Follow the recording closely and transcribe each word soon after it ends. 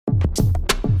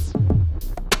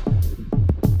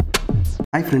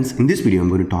Hi friends, in this video I'm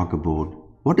going to talk about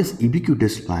what is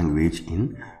ubiquitous language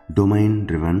in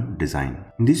domain-driven design.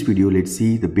 In this video, let's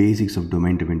see the basics of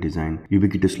domain-driven design,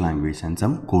 ubiquitous language and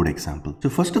some code example. So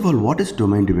first of all, what is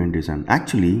domain-driven design?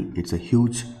 Actually, it's a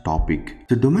huge topic.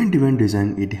 So domain-driven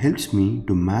design, it helps me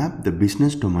to map the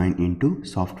business domain into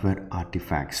software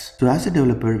artifacts. So as a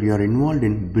developer, we are involved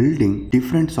in building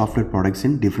different software products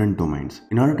in different domains.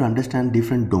 In order to understand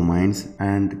different domains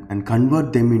and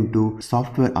convert them into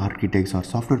software architects or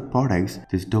software products,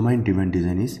 this domain-driven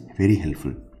design is very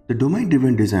helpful. The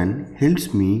domain-driven design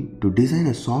helps me to design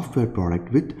a software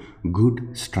product with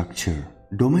good structure.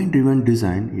 Domain-driven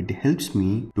design, it helps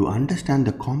me to understand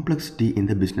the complexity in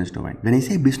the business domain. When I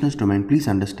say business domain, please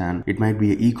understand it might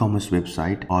be an e-commerce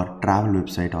website or travel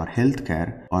website or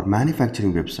healthcare or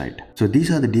manufacturing website. So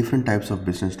these are the different types of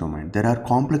business domain. There are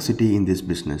complexity in this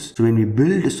business. So when we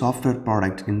build a software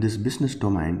product in this business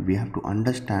domain, we have to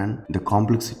understand the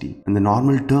complexity and the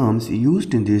normal terms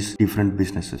used in these different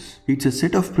businesses. It's a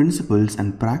set of principles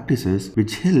and practices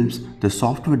which helps the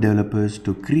software developers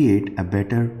to create a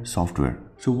better software.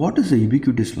 So what is a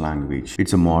ubiquitous language?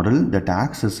 It's a model that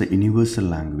acts as a universal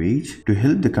language to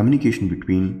help the communication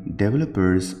between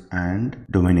developers and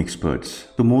domain experts.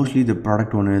 So mostly the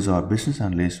product owners or business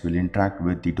analysts will interact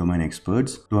with the domain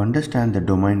experts to understand the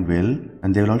domain well,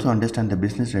 and they will also understand the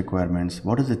business requirements,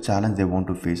 what is the challenge they want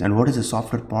to face and what is the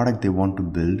software product they want to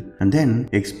build, and then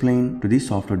explain to the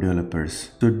software developers.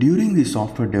 So during the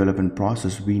software development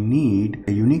process, we need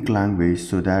a unique language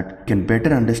so that we can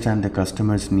better understand the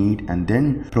customer's need and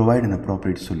then provide an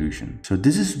appropriate solution. So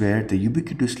this is where the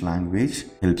ubiquitous language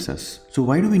helps us. So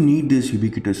why do we need this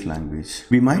ubiquitous language?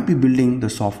 We might be building the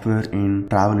software in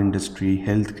travel industry,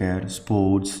 healthcare,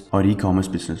 sports or e-commerce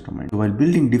business domain. So while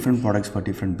building different products for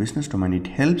different business domain, it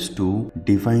helps to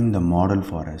define the model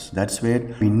for us. That's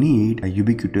where we need a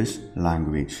ubiquitous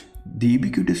language. The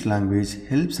ubiquitous language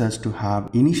helps us to have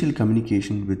initial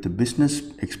communication with the business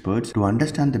experts to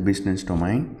understand the business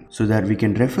domain so that we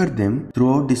can refer them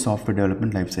throughout the software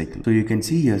development lifecycle. So you can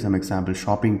see here some examples: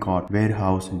 shopping cart,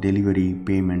 warehouse, delivery,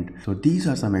 payment. So these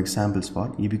are some examples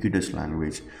for ubiquitous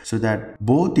language so that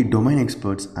both the domain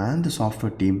experts and the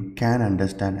software team can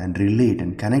understand and relate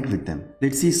and connect with them.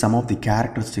 Let's see some of the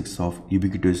characteristics of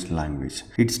ubiquitous language.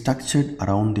 It's structured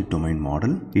around the domain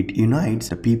model. It unites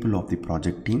the people of the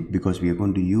project team because we are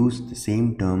going to use the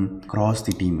same term across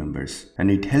the team members,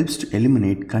 and it helps to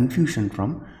eliminate confusion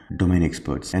from domain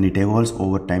experts, and it evolves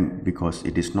over time because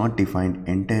it is not defined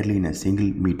entirely in a single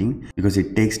meeting because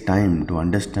it takes time to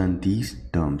understand these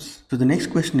terms. So the next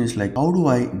question is like, how do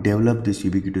I develop this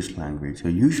ubiquitous language? So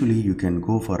usually you can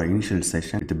go for an initial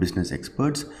session with the business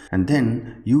experts and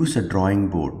then use a drawing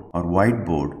board or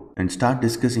whiteboard and start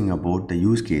discussing about the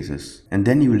use cases, and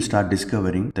then you will start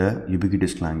discovering the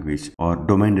ubiquitous language or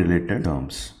domain related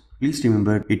terms. Please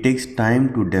remember, it takes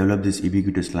time to develop this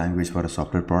ubiquitous language for a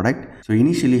software product. So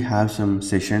initially have some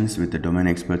sessions with the domain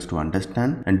experts to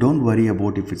understand, and don't worry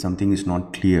about if something is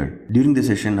not clear. During the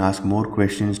session, ask more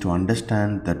questions to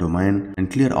understand the domain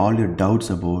and clear all your doubts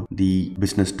about the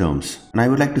business terms. And I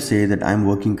would like to say that I'm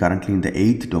working currently in the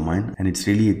 8th domain, and it's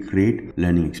really a great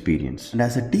learning experience. And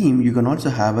as a team, you can also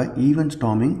have an event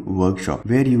storming workshop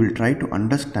where you will try to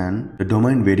understand the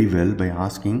domain very well by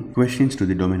asking questions to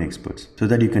the domain experts so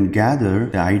that you can gather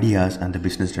the ideas and the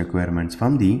business requirements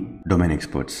from the domain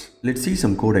experts. Let's see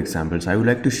some code examples. I would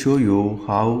like to show you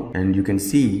how, and you can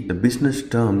see the business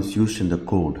terms used in the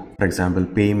code. For example,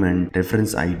 payment,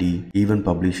 reference ID, event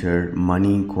publisher,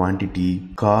 money, quantity,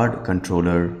 card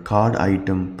controller, card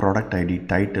item, product ID,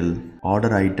 title,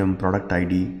 order item, product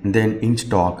ID, and then in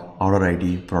stock, order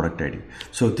ID, product ID.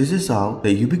 So this is how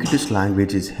the ubiquitous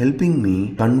language is helping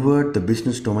me convert the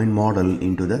business domain model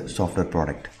into the software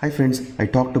product. Hi friends, I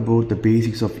talked about the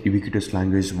basics of ubiquitous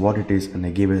language, what it is, and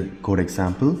I gave a code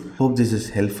example. Hope this is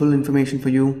helpful information for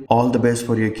you. All the best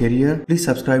for your career. Please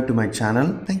subscribe to my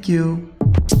channel. Thank you.